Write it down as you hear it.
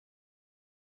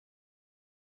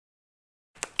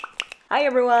Hi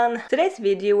everyone! Today's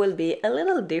video will be a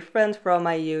little different from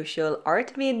my usual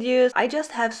art videos. I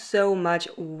just have so much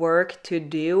work to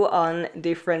do on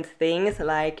different things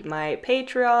like my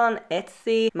Patreon,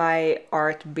 Etsy, my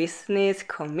art business,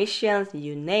 commissions,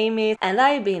 you name it. And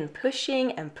I've been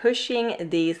pushing and pushing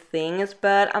these things,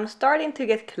 but I'm starting to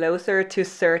get closer to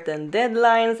certain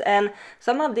deadlines, and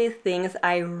some of these things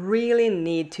I really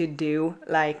need to do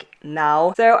like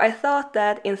now. So I thought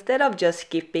that instead of just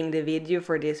skipping the video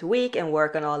for this week and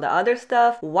work on all the other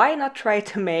stuff, why not try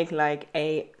to make like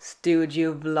a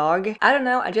studio vlog? I don't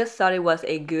know, I just thought it was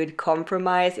a good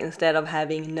compromise instead of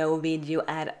having no video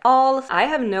at all. I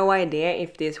have no idea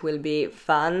if this will be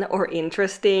fun or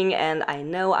interesting, and I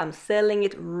know I'm selling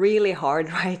it really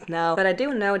hard right now, but I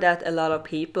do know that a lot of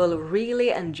people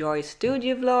really enjoy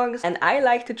studio vlogs and I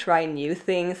like to try new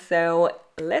things, so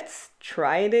let's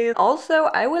try this. Also,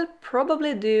 I will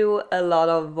probably do a lot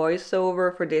of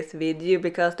voiceover for this video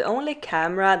because the only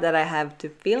camera that I have to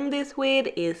film this with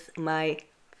is my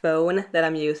phone that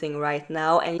I'm using right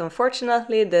now, and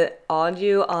unfortunately the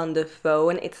audio on the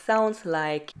phone, it sounds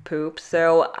like poop,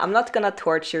 so I'm not gonna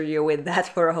torture you with that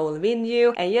for a whole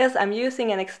video. And yes, I'm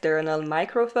using an external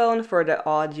microphone for the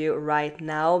audio right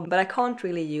now, but I can't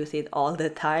really use it all the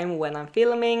time when I'm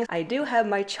filming. I do have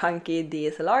my chunky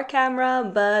DSLR camera,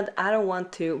 but I don't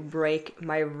want to break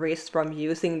my wrist from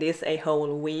using this a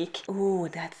whole week. Ooh,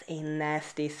 that's a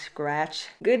nasty scratch.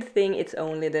 Good thing it's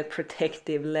only the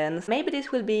protective lens. Maybe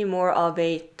this will be more of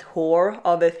a tour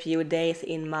of a few days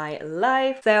in my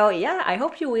life. So yeah, I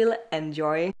hope you will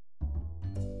enjoy.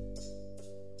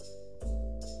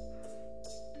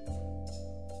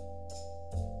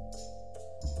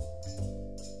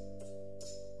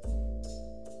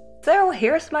 So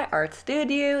here's my art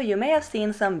studio. You may have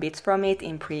seen some bits from it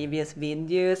in previous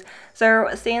videos. So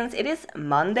since it is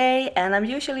Monday and I'm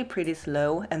usually pretty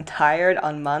slow and tired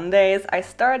on Mondays, I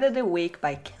started the week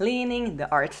by cleaning the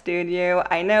art studio.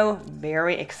 I know,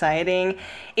 very exciting.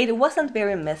 It wasn't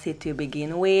very messy to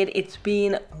begin with. It's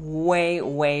been way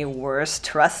worse,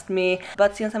 trust me.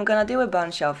 But since I'm gonna do a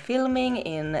bunch of filming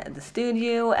in the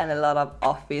studio and a lot of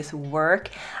office work,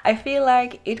 I feel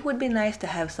like it would be nice to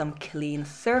have some clean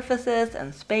surfaces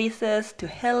and spaces to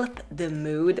help the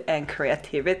mood and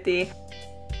creativity.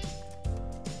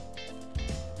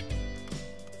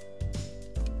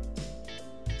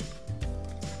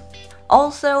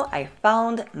 Also, I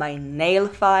found my nail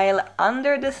file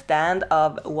under the stand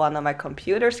of one of my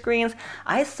computer screens.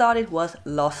 I thought it was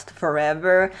lost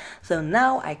forever, so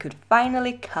now I could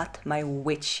finally cut my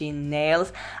witchy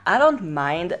nails. I don't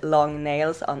mind long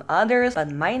nails on others,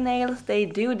 but my nails, they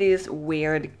do these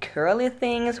weird curly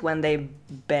things when they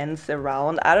bend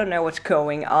around. I don't know what's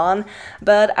going on,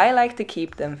 but I like to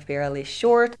keep them fairly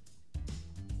short.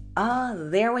 Ah,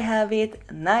 there we have it,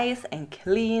 nice and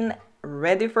clean,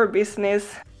 ready for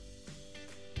business.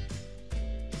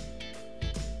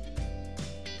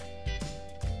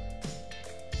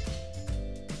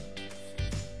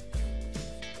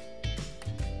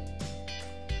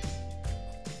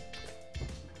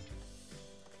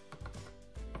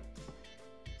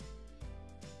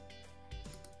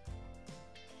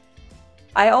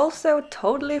 I also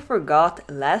totally forgot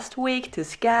last week to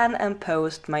scan and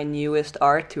post my newest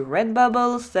art to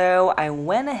Redbubble, so I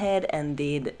went ahead and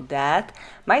did that.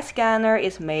 My scanner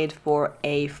is made for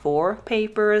A4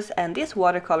 papers, and this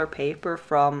watercolor paper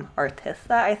from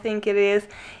Arteza, I think it is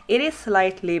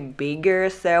slightly bigger,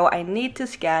 so I need to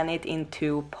scan it in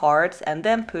two parts and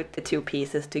then put the two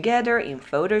pieces together in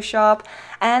Photoshop,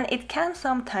 and it can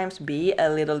sometimes be a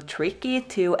little tricky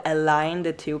to align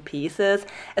the two pieces,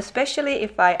 especially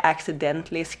if I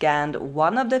accidentally scanned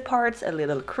one of the parts a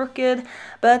little crooked,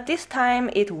 but this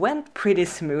time it went pretty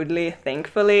smoothly,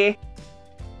 thankfully.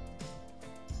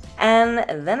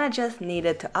 And then I just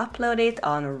needed to upload it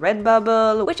on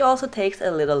Redbubble, which also takes a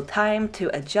little time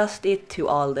to adjust it to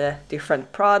all the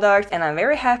different products. And I'm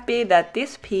very happy that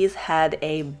this piece had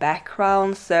a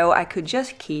background, so I could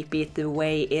just keep it the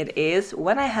way it is.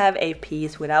 When I have a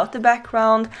piece without the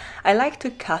background, I like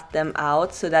to cut them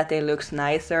out so that they look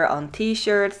nicer on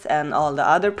t-shirts and all the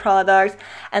other products.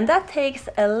 And that takes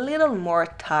a little more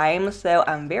time, so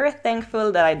I'm very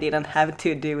thankful that I didn't have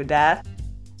to do that.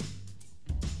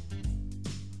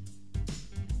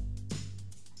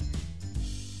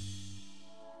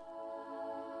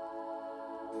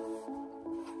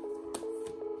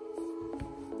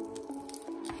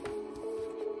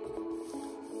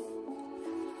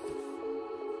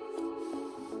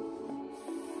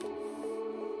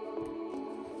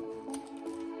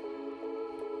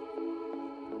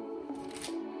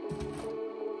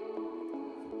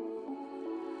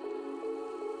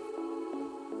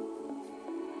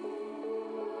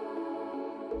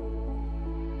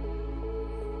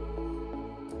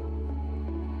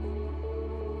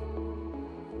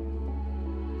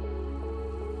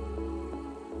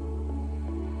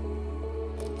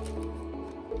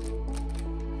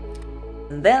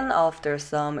 And then after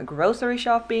some grocery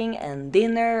shopping and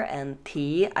dinner and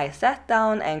tea, I sat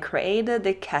down and created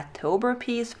the Cattober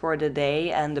piece for the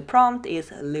day, and the prompt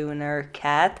is Lunar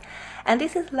Cat. And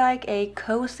this is like a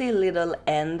cozy little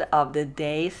end of the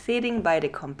day, sitting by the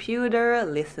computer,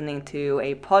 listening to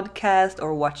a podcast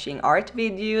or watching art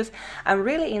videos. I'm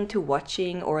really into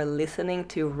watching or listening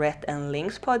to Rhett and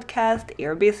Link's podcast,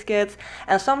 Ear Biscuits,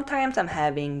 and sometimes I'm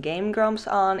having Game Grumps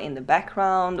on in the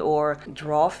background, or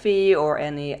Drawfee, or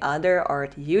any other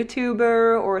art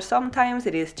YouTuber, or sometimes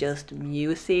it is just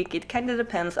music. It kind of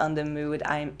depends on the mood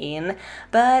I'm in,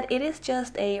 but it is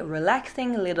just a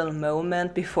relaxing little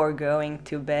moment before going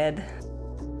to bed.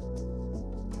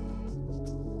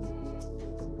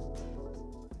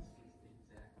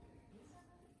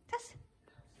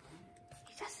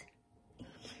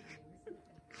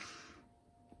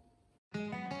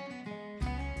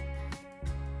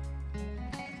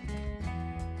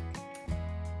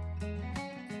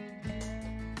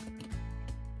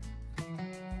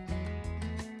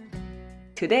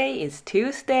 Today is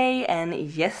Tuesday, and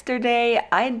yesterday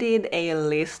I did a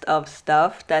list of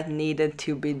stuff that needed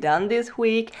to be done this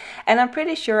week, and I'm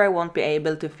pretty sure I won't be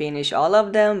able to finish all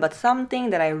of them, but something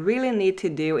that I really need to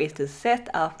do is to set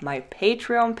up my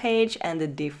Patreon page and the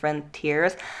different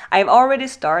tiers. I've already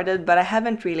started, but I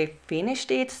haven't really finished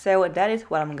it, so that is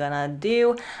what I'm gonna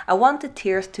do. I want the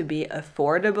tiers to be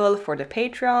affordable for the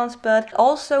Patreons, but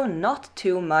also not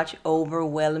too much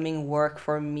overwhelming work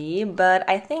for me, but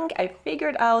I think I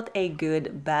figured out a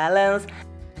good balance.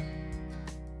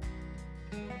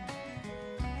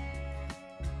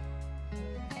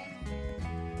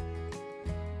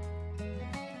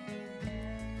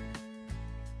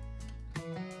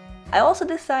 I also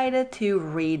decided to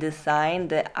redesign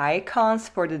the icons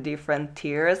for the different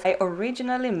tiers. I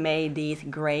originally made these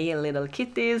gray little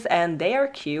kitties, and they are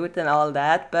cute and all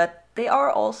that, but they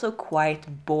are also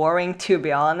quite boring, to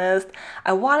be honest.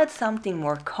 I wanted something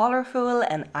more colorful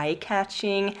and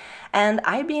eye-catching, and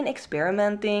I've been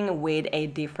experimenting with a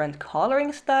different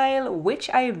coloring style, which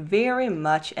I very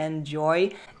much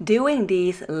enjoy. Doing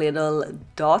these little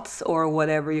dots, or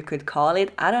whatever you could call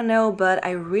it, I don't know, but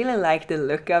I really like the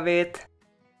look of it.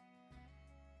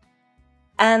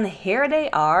 And here they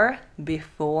are,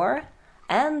 before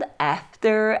and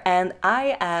after, and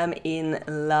I am in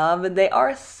love. They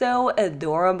are so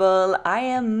adorable. I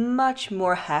am much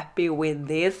more happy with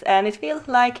this, and it feels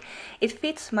like it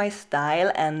fits my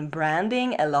style and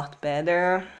branding a lot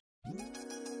better.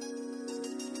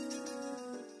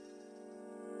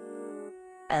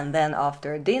 And then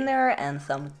after dinner and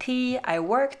some tea, I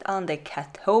worked on the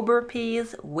Cattober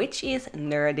piece, which is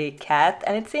Nerdy Cat,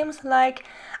 and it seems like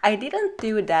I didn't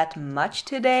do that much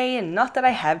today. Not that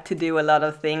I have to do a lot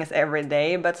of things every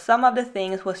day, but some of the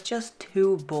things was just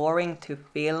too boring to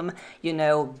film, you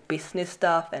know, business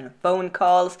stuff and phone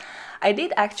calls. I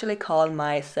did actually call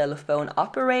my cell phone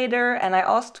operator, and I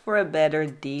asked for a better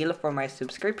deal for my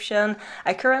subscription.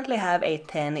 I currently have a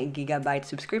 10 gigabyte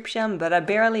subscription, but I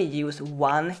barely use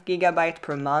 1 gigabyte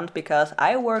per month because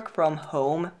I work from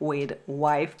home with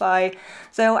Wi-Fi.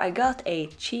 So I got a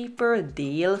cheaper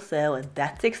deal, so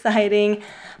that's exciting.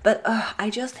 But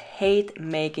I just hate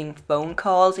making phone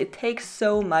calls. It takes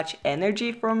so much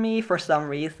energy from me for some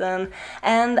reason.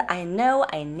 And I know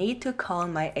I need to call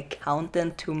my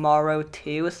accountant tomorrow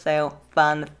too, so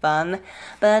fun.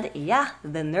 But yeah,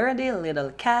 the nerdy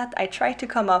little cat. I tried to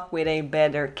come up with a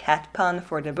better cat pun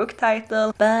for the book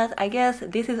title, but I guess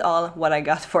this is all what I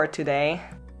got for today.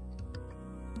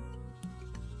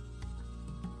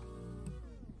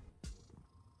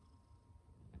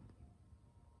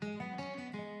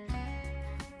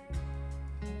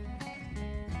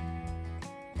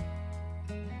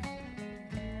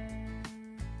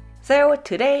 So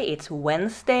today it's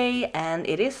Wednesday, and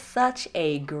it is such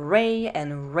a gray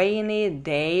and rainy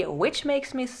day, which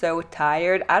makes me so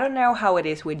tired. I don't know how it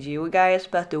is with you guys,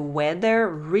 but the weather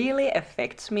really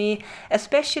affects me,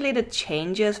 especially the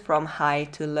changes from high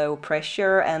to low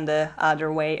pressure and the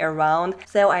other way around.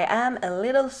 So I am a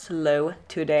little slow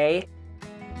today.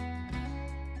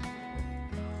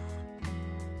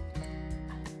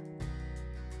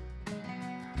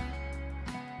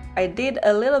 I did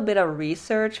a little bit of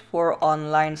research for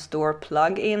online store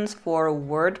plugins for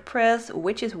WordPress,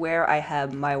 which is where I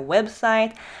have my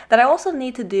website that I also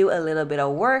need to do a little bit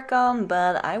of work on,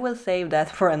 but I will save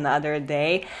that for another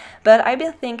day. But I've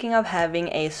been thinking of having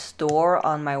a store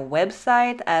on my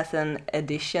website as an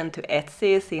addition to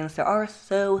Etsy, since there are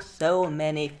so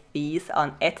many fees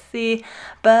on Etsy,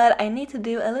 but I need to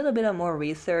do a little bit of more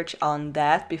research on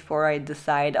that before I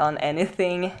decide on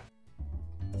anything.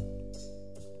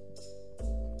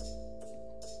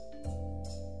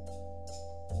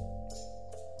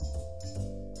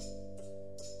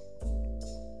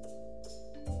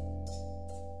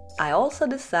 I also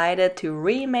decided to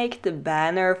remake the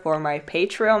banner for my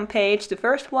Patreon page. The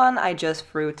first one I just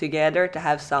threw together to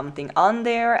have something on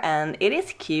there, and it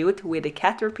is cute with a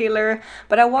caterpillar,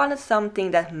 but I wanted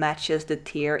something that matches the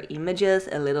tier images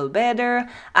a little better.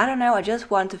 I don't know, I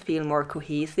just want to feel more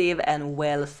cohesive and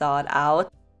well thought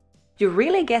out. You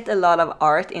really get a lot of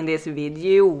art in this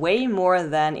video, way more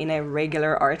than in a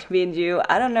regular art video.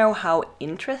 I don't know how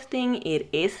interesting it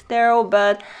is though,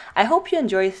 but I hope you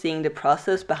enjoy seeing the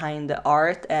process behind the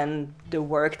art and the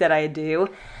work that I do.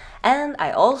 And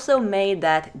I also made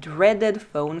that dreaded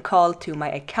phone call to my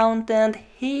accountant.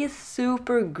 He is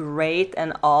super great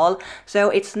and all, so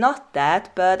it's not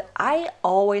that, but I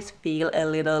always feel a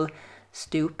little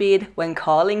stupid when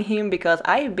calling him because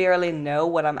I barely know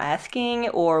what I'm asking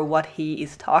or what he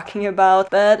is talking about.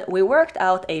 But we worked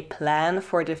out a plan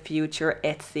for the future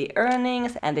Etsy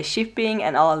earnings and the shipping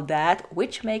and all that,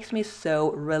 which makes me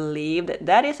so relieved.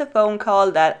 That is a phone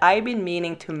call that I've been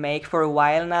meaning to make for a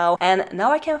while now, and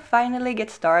now I can finally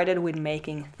get started with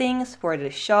making things for the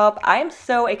shop. I'm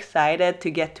so excited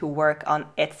to get to work on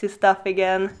Etsy stuff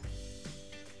again.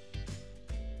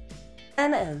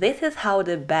 And this is how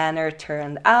the banner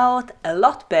turned out. A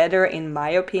lot better in my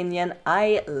opinion.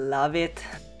 I love it.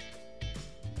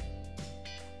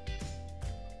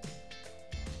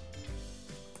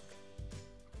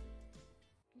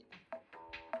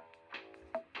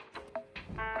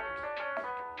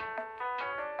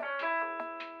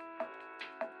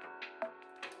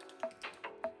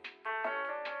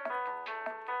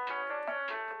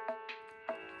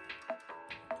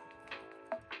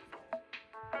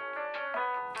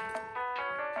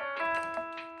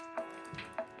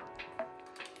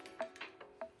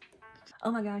 Oh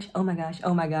my gosh, oh my gosh,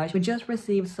 oh my gosh. We just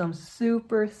received some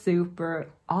super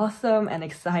awesome and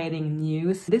exciting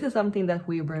news. This is something that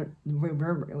we've been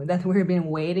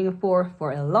waiting for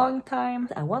a long time.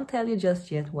 I won't tell you just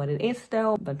yet what it is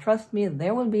though, but trust me,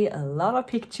 there will be a lot of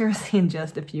pictures in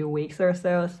just a few weeks or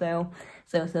so.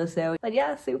 But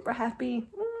yeah, super happy.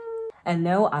 And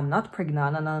no, I'm not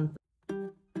pregnant.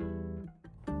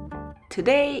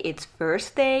 Today it's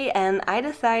Thursday and I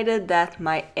decided that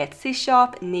my Etsy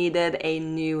shop needed a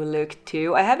new look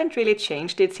too. I haven't really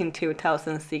changed it since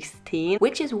 2016,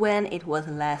 which is when it was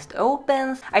last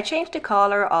opened. I changed the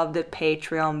color of the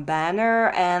Patreon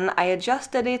banner and I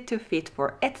adjusted it to fit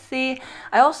for Etsy.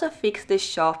 I also fixed the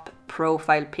shop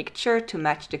profile picture to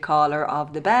match the color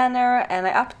of the banner, and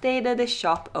I updated the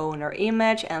shop owner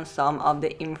image and some of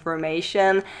the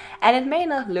information. And it may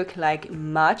not look like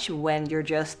much when you're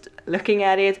just looking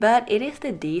at it, but it is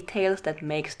the details that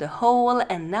makes the whole,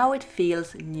 and now it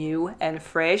feels new and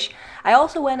fresh. I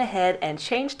also went ahead and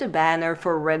changed the banner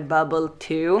for Redbubble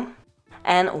too.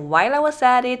 And while I was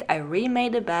at it, I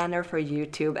remade the banner for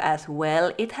YouTube as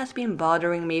well. It has been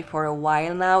bothering me for a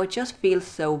while now. It just feels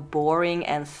so boring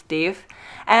and stiff.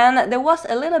 And there was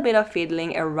a little bit of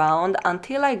fiddling around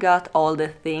until I got all the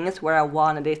things where I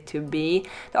wanted it to be.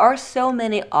 There are so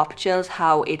many options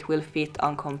how it will fit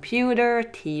on computer,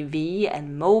 TV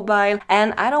and mobile.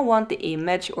 And I don't want the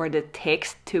image or the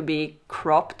text to be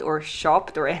cropped or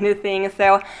chopped or anything.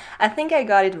 So I think I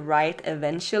got it right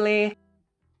eventually.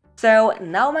 So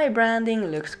now my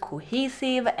branding looks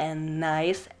cohesive and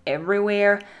nice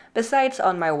everywhere, besides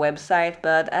on my website,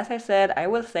 but as I said, I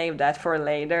will save that for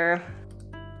later.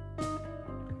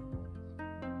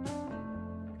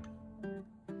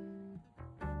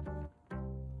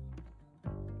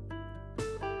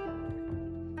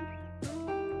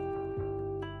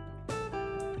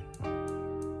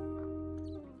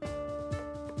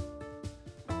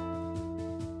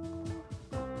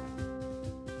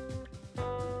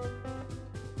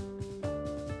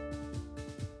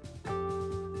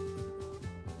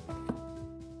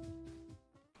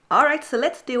 Alright, so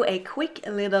let's do a quick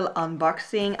little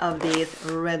unboxing of these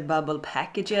Redbubble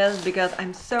packages because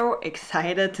I'm so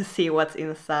excited to see what's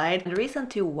inside. The reason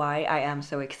to why I am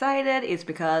so excited is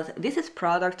because this is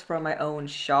products from my own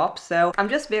shop, so I'm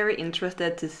just very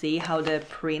interested to see how the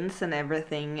prints and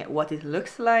everything, what it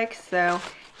looks like. So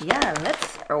yeah,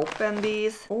 let's open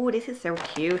these. Oh, this is so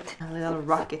cute. A little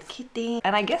rocket kitty.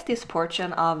 And I guess this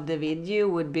portion of the video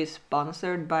would be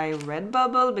sponsored by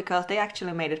Redbubble because they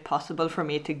actually made it possible for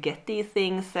me to get these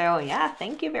things. So yeah,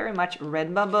 thank you very much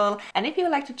Redbubble. And if you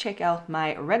would like to check out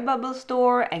my Redbubble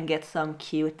store and get some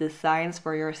cute designs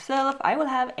for yourself, I will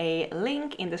have a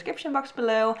link in the description box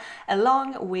below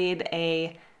along with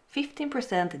a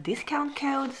 15% discount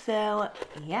code. So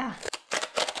yeah.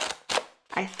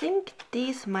 I think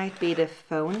these might be the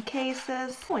phone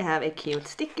cases. We have a cute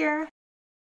sticker.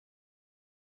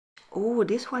 Oh,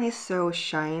 this one is so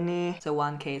shiny. So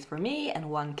one case for me and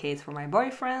one case for my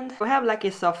boyfriend. We have like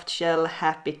a soft shell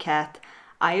Happy Cat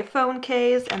iPhone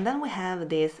case, and then we have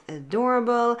this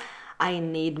adorable I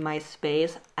Need My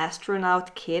Space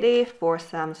astronaut kitty for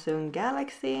Samsung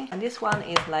Galaxy. And this one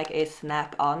is like a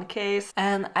snap-on case.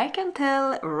 And I can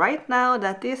tell right now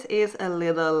that this is a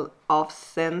little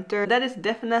off-center. That is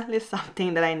definitely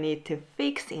something that I need to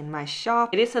fix in my shop.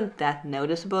 It isn't that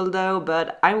noticeable though,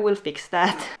 but I will fix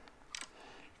that.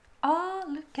 Oh,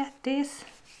 look at this.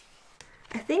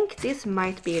 I think this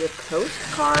might be the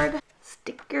postcard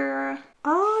sticker.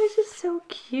 Oh, this is so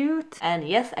cute. And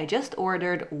yes, I just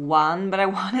ordered one, but I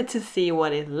wanted to see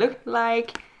what it looked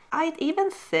like. It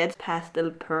even said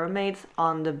Pastel Mermaids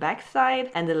on the back side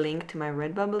and the link to my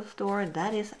Redbubble store.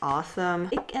 That is awesome.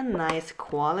 Thick and nice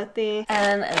quality.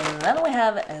 And then we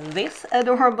have this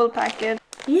adorable package.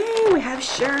 Yay, we have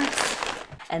shirts.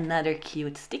 Another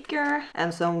cute sticker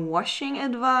and some washing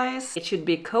advice. It should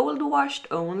be cold washed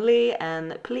only,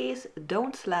 and please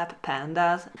don't slap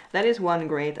pandas. That is one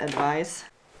great advice.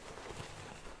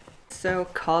 So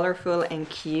colorful and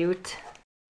cute.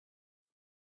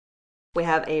 We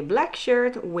have a black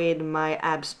shirt with my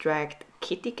abstract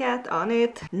kitty cat on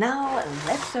it. Now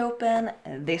let's open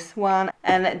this one.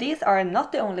 And these are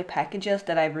not the only packages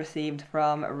that I've received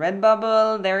from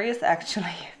Redbubble. There is actually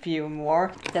a few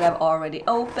more that I've already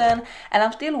opened, and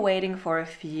I'm still waiting for a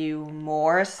few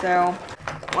more. So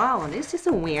wow, this is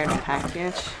a weird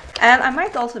package. And I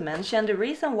might also mention the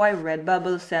reason why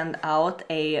Redbubble sent out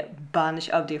a bunch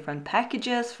of different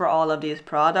packages for all of these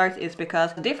products is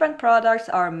because different products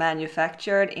are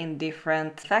manufactured in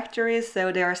different factories,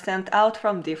 so they are sent out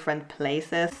from different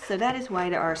places. So that is why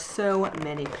there are so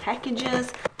many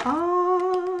packages.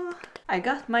 Oh, I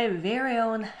got my very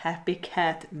own Happy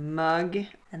Cat mug.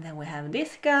 And then we have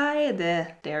this guy, the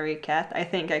dairy cat, I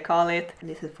think I call it.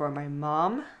 This is for my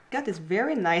mom. Got this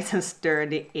very nice and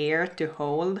sturdy air to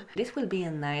hold. This will be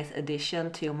a nice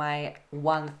addition to my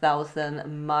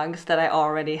 1000 mugs that I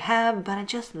already have, but I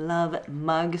just love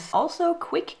mugs. Also,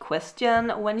 quick question,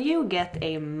 when you get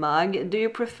a mug, do you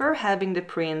prefer having the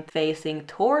print facing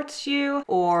towards you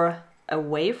or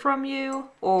away from you,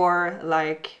 or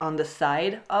like on the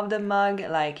side of the mug,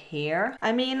 like here?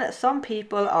 I mean, some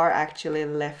people are actually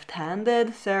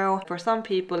left-handed, so for some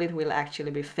people it will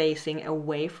actually be facing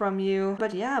away from you.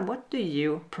 But yeah, what do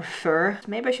you prefer?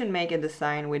 Maybe I should make a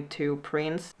design with two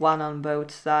prints, one on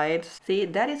both sides. See,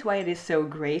 that is why it is so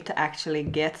great to actually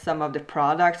get some of the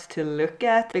products to look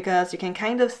at, because you can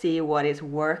kind of see what is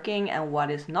working and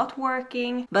what is not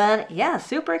working. But yeah,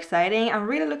 super exciting. I'm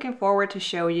really looking forward to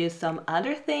show you some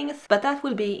other things, but that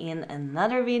will be in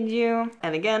another video.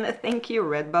 And again, thank you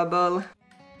Redbubble.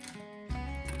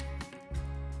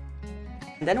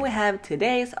 Then we have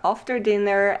today's after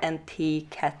dinner and tea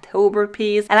Cattober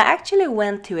piece, and I actually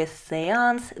went to a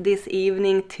seance this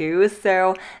evening too,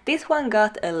 so this one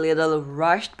got a little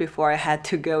rushed before I had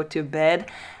to go to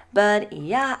bed. But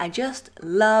yeah, I just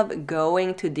love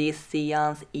going to these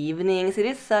seance evenings. It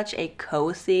is such a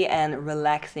cozy and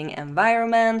relaxing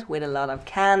environment with a lot of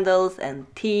candles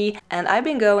and tea. And I've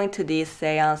been going to these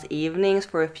seance evenings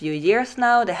for a few years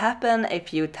now. They happen a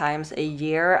few times a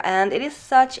year, and it is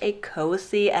such a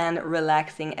cozy and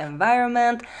relaxing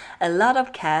environment. A lot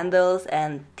of candles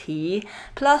and tea,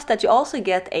 plus that you also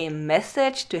get a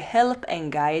message to help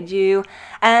and guide you.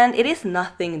 And it is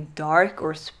nothing dark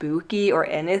or spooky or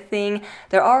anything.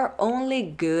 There are only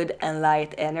good and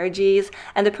light energies,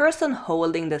 and the person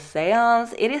holding the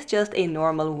seance, it is just a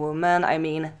normal woman. I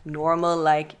mean, normal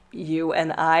like you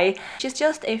and I. She's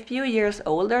just a few years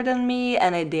older than me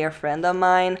and a dear friend of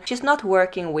mine. She's not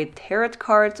working with tarot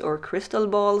cards or crystal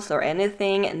balls or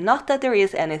anything. Not that there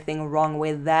is anything wrong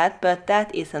with that, but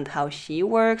that isn't how she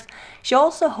works. She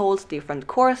also holds different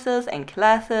courses and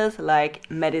classes like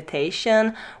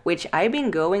meditation, which I've been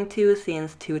going to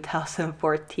since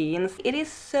 2014. It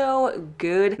is so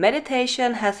good.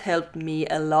 Meditation has helped me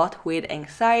a lot with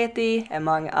anxiety,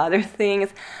 among other things.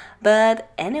 But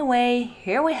anyway,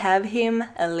 here we have him,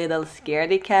 a little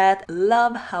scaredy cat.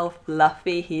 Love how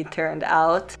fluffy he turned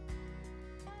out.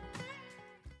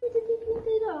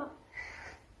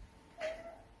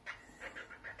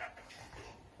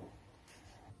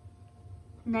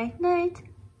 Night night.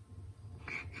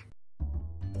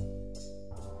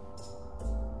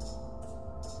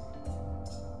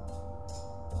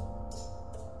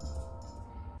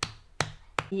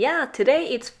 Yeah, today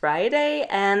it's Friday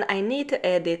and I need to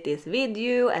edit this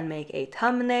video and make a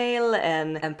thumbnail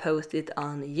and post it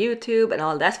on YouTube and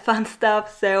all that fun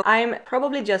stuff. So I'm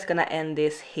probably just gonna end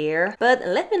this here. But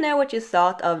let me know what you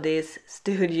thought of this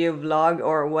studio vlog,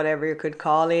 or whatever you could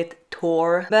call it,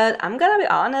 tour. But I'm gonna be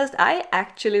honest, I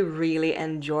actually really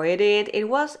enjoyed it. It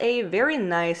was a very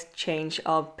nice change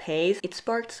of pace. It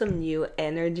sparked some new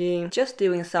energy. Just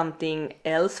doing something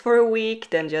else for a week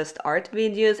than just art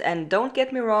videos. And don't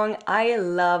get me wrong, I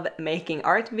love making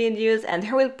art videos, and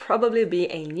there will probably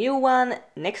be a new one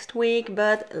next week,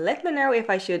 but let me know if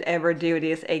I should ever do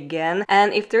this again,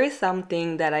 and if there is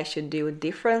something that I should do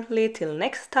differently till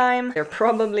next time. There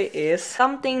probably is.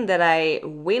 Something that I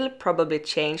will probably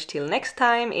change till next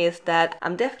time is that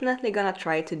I'm definitely gonna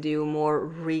try to do more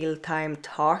real-time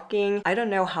talking. I don't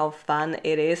know how fun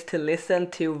it is to listen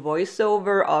to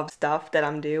voiceover of stuff that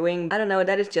I'm doing. I don't know,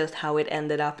 that is just how it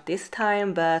ended up this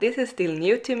time, but this is still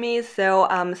new to me, so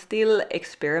I'm still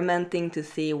experimenting to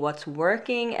see what's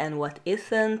working and what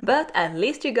isn't. But at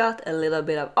least you got a little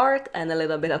bit of art and a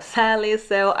little bit of Sally,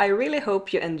 so I really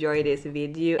hope you enjoyed this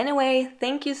video. Anyway,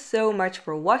 thank you so much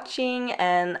for watching,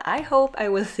 and I hope I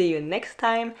will see you next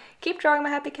time. Keep drawing, my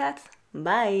happy cats.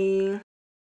 Bye!